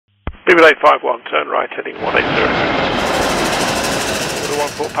People 851, turn right heading 180.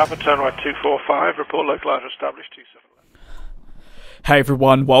 Order 14 Papa, turn right 245, report localizer established 27. Hey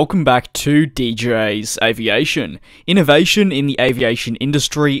everyone, welcome back to DJ's Aviation. Innovation in the aviation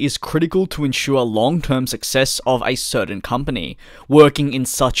industry is critical to ensure long-term success of a certain company. Working in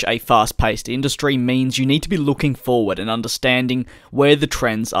such a fast-paced industry means you need to be looking forward and understanding where the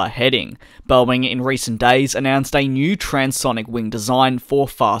trends are heading. Boeing in recent days announced a new transonic wing design for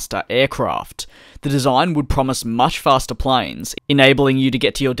faster aircraft. The design would promise much faster planes, enabling you to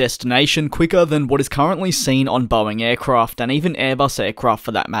get to your destination quicker than what is currently seen on Boeing aircraft and even Airbus aircraft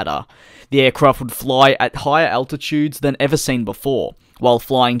for that matter. The aircraft would fly at higher altitudes than ever seen before, while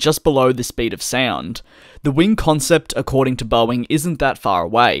flying just below the speed of sound. The wing concept, according to Boeing, isn't that far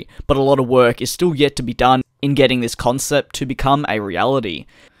away, but a lot of work is still yet to be done in getting this concept to become a reality.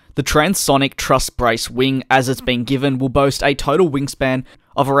 The Transonic Truss-Braced Wing, as it's been given, will boast a total wingspan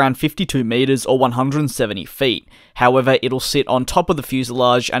of around 52 meters or 170 feet. However, it'll sit on top of the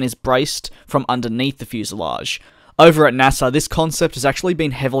fuselage and is braced from underneath the fuselage. Over at NASA, this concept has actually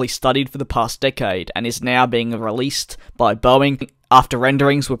been heavily studied for the past decade and is now being released by Boeing after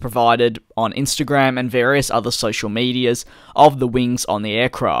renderings were provided on Instagram and various other social medias of the wings on the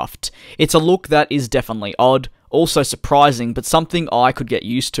aircraft. It's a look that is definitely odd, also surprising, but something I could get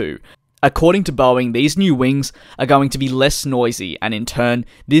used to. According to Boeing, these new wings are going to be less noisy, and in turn,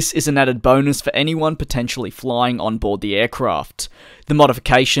 this is an added bonus for anyone potentially flying on board the aircraft. The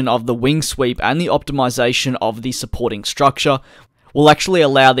modification of the wing sweep and the optimization of the supporting structure will actually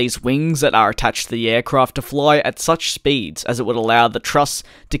allow these wings that are attached to the aircraft to fly at such speeds as it would allow the truss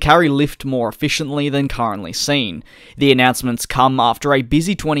to carry lift more efficiently than currently seen. The announcements come after a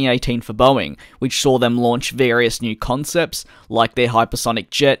busy 2018 for Boeing, which saw them launch various new concepts like their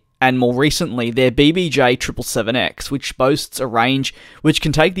hypersonic jet, and more recently their BBJ 777X, which boasts a range which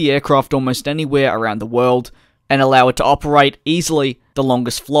can take the aircraft almost anywhere around the world and allow it to operate easily the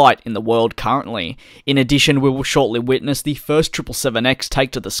longest flight in the world currently. In addition, we will shortly witness the first 777X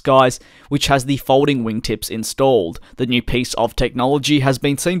take to the skies, which has the folding wingtips installed. The new piece of technology has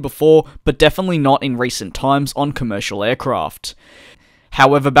been seen before, but definitely not in recent times on commercial aircraft.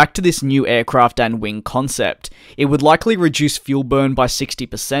 However, back to this new aircraft and wing concept. It would likely reduce fuel burn by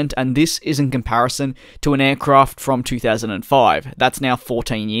 60%, and this is in comparison to an aircraft from 2005. That's now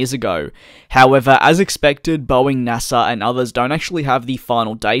 14 years ago. However, as expected, Boeing, NASA, and others don't actually have the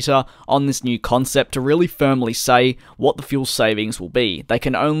final data on this new concept to really firmly say what the fuel savings will be. They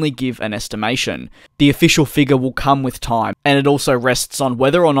can only give an estimation. The official figure will come with time, and it also rests on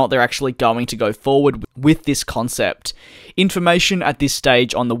whether or not they're actually going to go forward with this concept. Information at this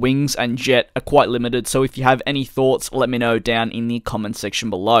stage on the wings and jet are quite limited, so if you have any thoughts, let me know down in the comment section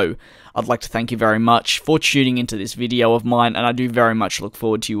below. I'd like to thank you very much for tuning into this video of mine, and I do very much look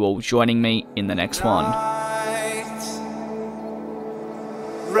forward to you all joining me in the next one.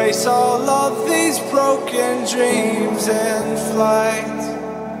 Race all of these broken dreams in flight,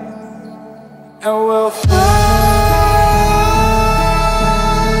 and we'll fly.